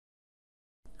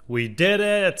We did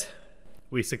it!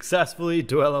 We successfully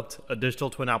developed a digital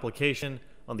twin application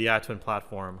on the iTwin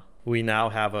platform. We now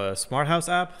have a smart house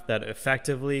app that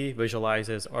effectively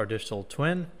visualizes our digital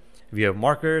twin. We have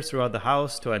markers throughout the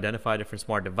house to identify different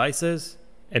smart devices.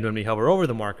 And when we hover over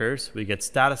the markers, we get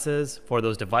statuses for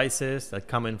those devices that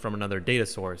come in from another data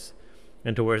source.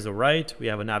 And towards the right, we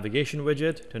have a navigation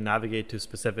widget to navigate to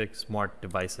specific smart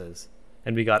devices.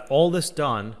 And we got all this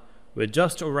done with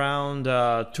just around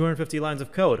 250 lines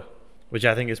of code, which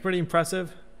I think is pretty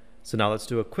impressive. So now let's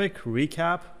do a quick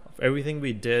recap of everything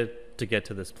we did to get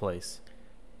to this place.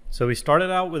 So we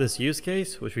started out with this use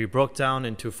case, which we broke down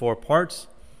into 4 parts.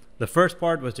 The first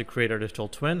part was to create our digital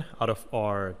twin out of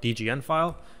our DGN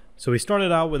file. So we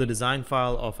started out with a design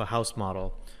file of a house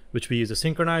model, which we used a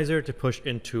synchronizer to push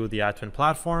into the iTwin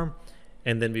platform.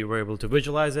 And then we were able to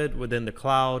visualize it within the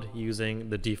cloud using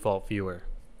the default viewer.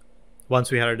 Once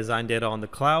we had our design data on the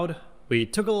cloud, we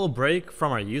took a little break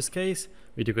from our use case.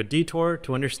 We took a detour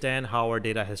to understand how our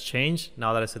data has changed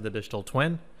now that it's in the digital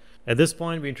twin. At this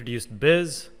point, we introduced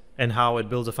Biz and how it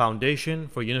builds a foundation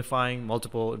for unifying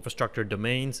multiple infrastructure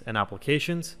domains and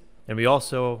applications. And we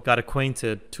also got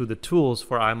acquainted to the tools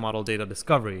for iModel data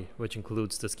discovery, which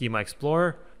includes the Schema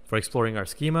Explorer for exploring our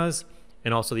schemas,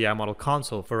 and also the iModel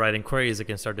console for writing queries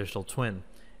against our digital twin.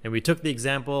 And we took the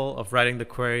example of writing the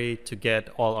query to get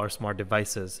all our smart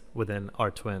devices within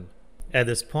our twin. At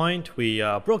this point, we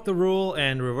broke the rule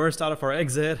and reversed out of our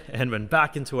exit and went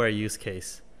back into our use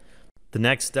case. The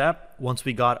next step, once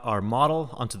we got our model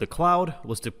onto the cloud,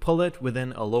 was to pull it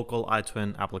within a local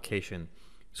iTwin application.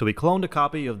 So we cloned a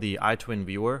copy of the iTwin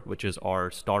viewer, which is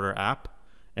our starter app,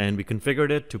 and we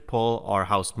configured it to pull our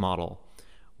house model.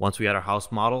 Once we had our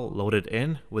house model loaded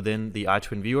in within the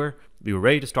iTwin viewer, we were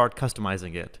ready to start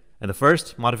customizing it. And the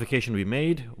first modification we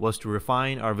made was to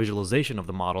refine our visualization of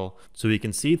the model so we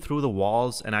can see through the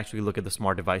walls and actually look at the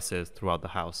smart devices throughout the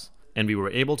house. And we were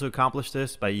able to accomplish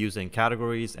this by using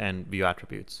categories and view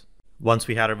attributes. Once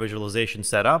we had our visualization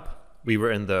set up, we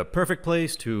were in the perfect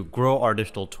place to grow our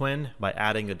digital twin by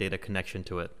adding a data connection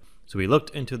to it. So we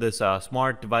looked into this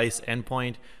smart device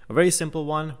endpoint, a very simple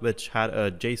one, which had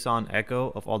a JSON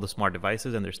echo of all the smart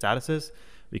devices and their statuses.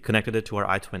 We connected it to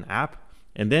our iTwin app,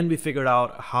 and then we figured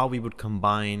out how we would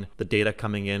combine the data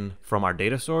coming in from our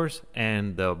data source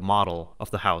and the model of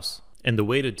the house. And the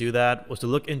way to do that was to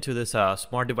look into this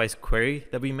smart device query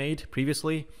that we made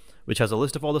previously, which has a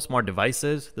list of all the smart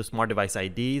devices, the smart device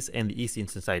IDs, and the EC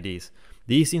instance IDs.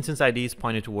 The EC instance IDs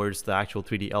pointed towards the actual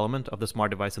 3D element of the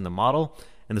smart device in the model,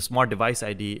 and the smart device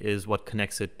ID is what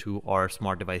connects it to our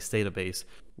smart device database.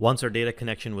 Once our data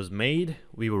connection was made,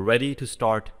 we were ready to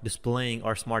start displaying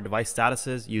our smart device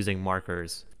statuses using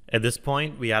markers. At this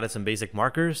point, we added some basic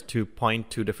markers to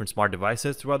point to different smart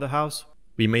devices throughout the house.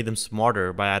 We made them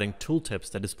smarter by adding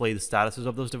tooltips that display the statuses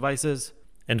of those devices.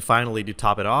 And finally, to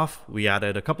top it off, we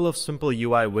added a couple of simple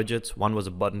UI widgets. One was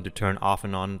a button to turn off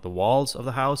and on the walls of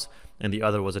the house, and the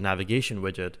other was a navigation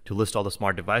widget to list all the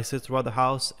smart devices throughout the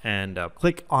house and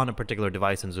click on a particular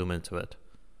device and zoom into it.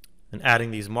 And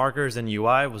adding these markers and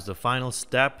UI was the final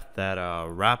step that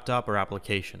wrapped up our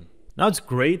application. Now it's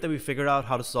great that we figured out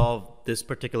how to solve this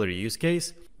particular use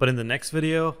case, but in the next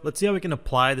video, let's see how we can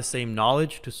apply the same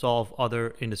knowledge to solve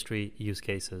other industry use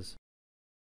cases.